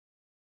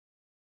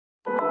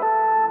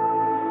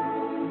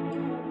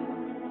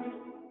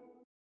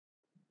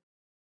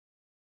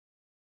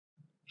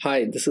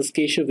Hi, this is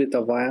Keshav with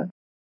Avaya,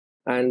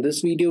 and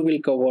this video will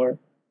cover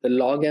the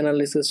log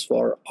analysis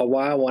for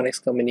Avaya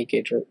 1x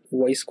Communicator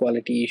voice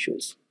quality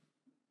issues.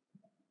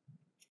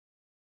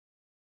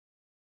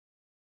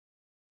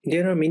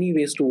 There are many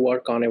ways to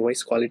work on a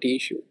voice quality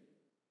issue.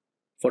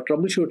 For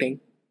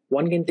troubleshooting,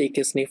 one can take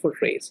a sniffer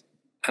trace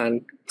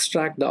and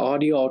extract the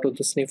audio out of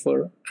the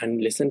sniffer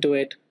and listen to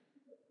it,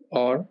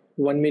 or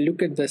one may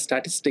look at the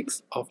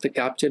statistics of the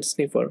captured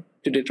sniffer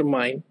to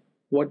determine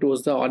what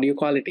was the audio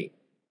quality.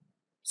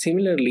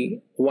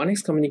 Similarly,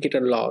 1x Communicator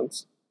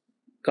logs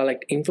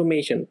collect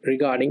information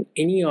regarding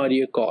any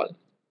audio call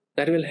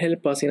that will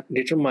help us in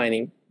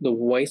determining the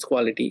voice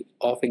quality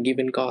of a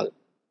given call.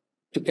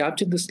 To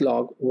capture this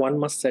log, one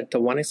must set the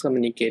 1x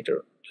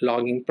Communicator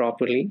logging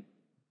properly,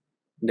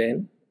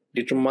 then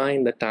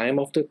determine the time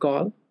of the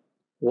call.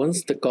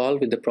 Once the call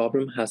with the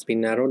problem has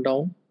been narrowed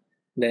down,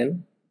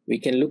 then we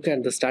can look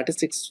at the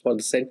statistics for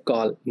the said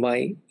call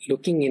by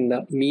looking in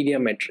the media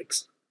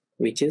metrics,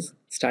 which is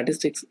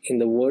statistics in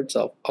the words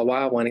of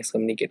Avaya 1x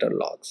Communicator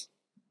logs.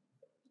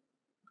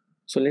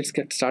 So let's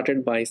get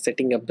started by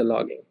setting up the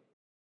logging.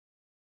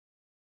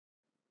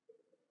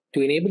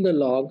 To enable the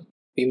log,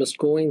 we must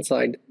go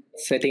inside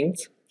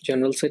Settings,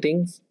 General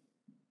Settings,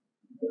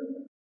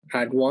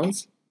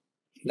 Advanced,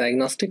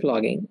 Diagnostic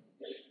Logging,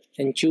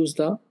 and choose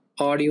the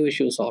Audio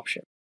Issues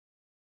option.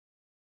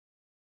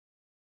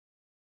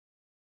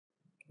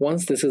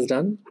 Once this is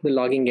done, the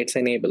logging gets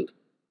enabled.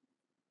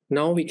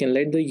 Now we can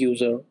let the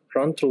user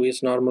run through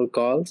his normal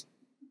calls.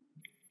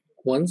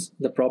 Once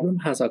the problem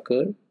has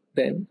occurred,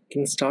 then we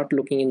can start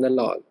looking in the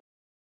log.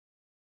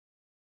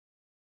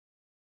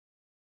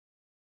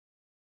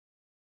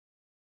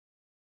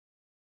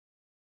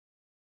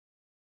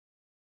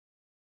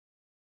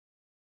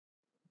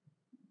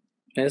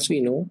 As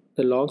we know,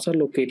 the logs are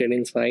located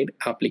inside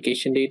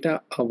Application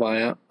Data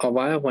Avaya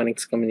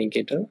 1x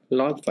Communicator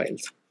log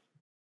files.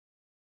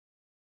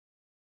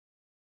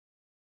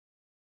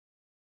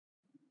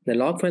 The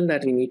log file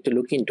that we need to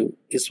look into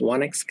is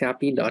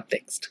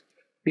 1xcapi.txt.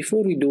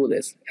 Before we do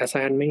this, as I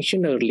had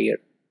mentioned earlier,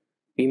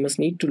 we must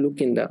need to look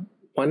in the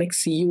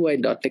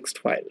 1xcui.txt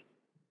file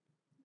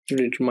to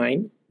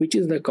determine which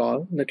is the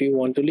call that we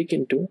want to look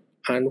into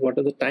and what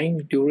are the time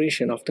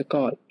duration of the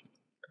call.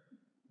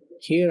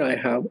 Here I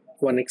have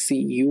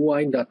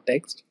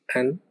 1xcui.txt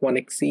and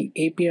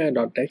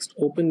 1xcapi.txt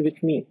open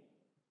with me.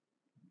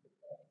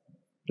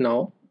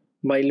 Now,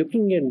 by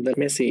looking at the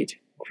message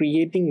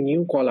creating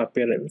new call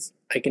appearance,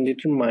 I can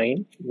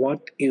determine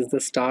what is the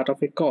start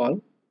of a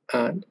call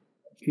and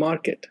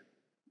mark it.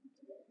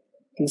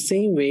 In the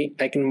same way,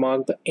 I can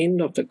mark the end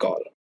of the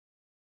call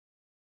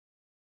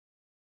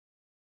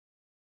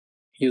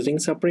using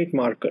separate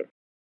marker.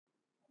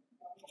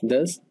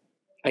 Thus,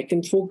 I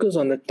can focus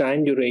on the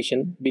time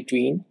duration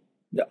between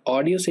the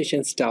audio session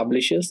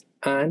establishes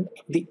and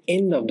the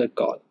end of the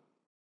call.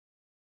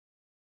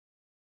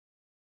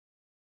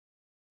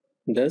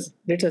 Thus,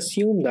 let's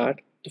assume that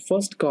the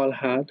first call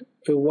had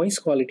a voice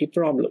quality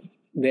problem.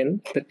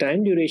 Then the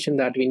time duration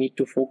that we need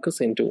to focus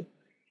into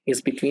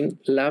is between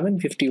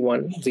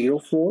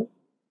 11:51:04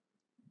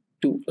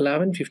 to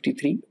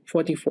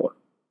 11:53:44.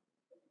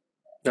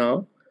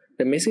 Now,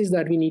 the message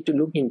that we need to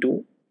look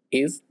into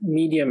is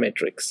media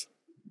metrics.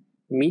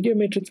 Media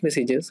metrics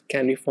messages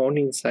can be found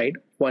inside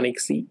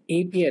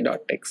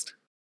 1xcapi.txt.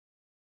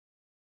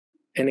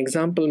 An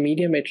example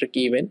media metric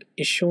event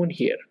is shown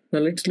here. Now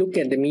let's look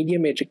at the media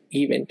metric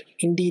event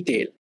in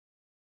detail.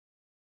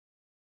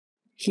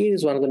 Here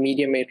is one of the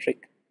media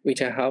metric which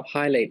I have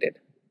highlighted.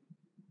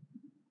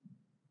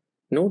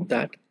 Note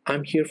that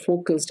I'm here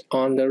focused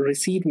on the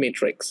received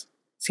metrics.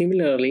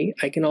 Similarly,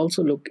 I can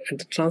also look at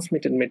the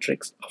transmitted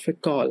metrics of a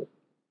call.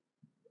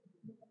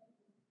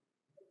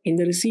 In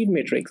the received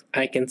metrics,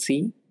 I can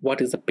see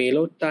what is the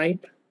payload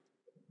type,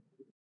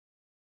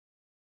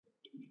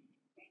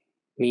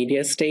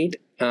 media state,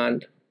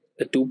 and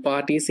the two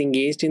parties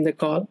engaged in the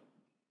call,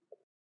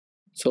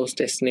 source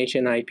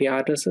destination IP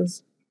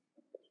addresses,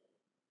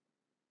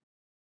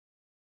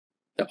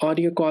 the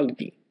audio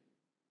quality,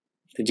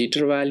 the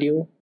jitter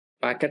value,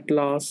 packet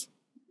loss,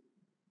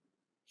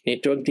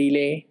 network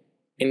delay,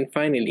 and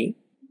finally,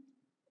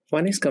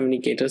 1x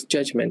Communicator's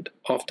judgment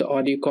of the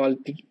audio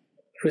quality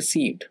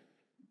received,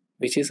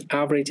 which is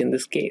average in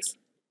this case.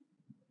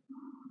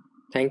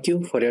 Thank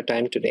you for your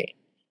time today.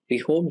 We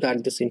hope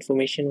that this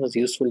information was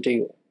useful to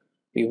you.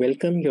 We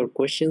welcome your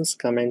questions,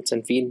 comments,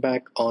 and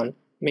feedback on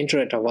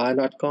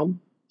mentor@avaya.com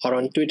or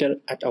on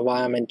Twitter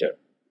 @AvayaMentor.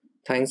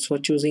 Thanks for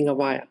choosing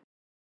Avaya.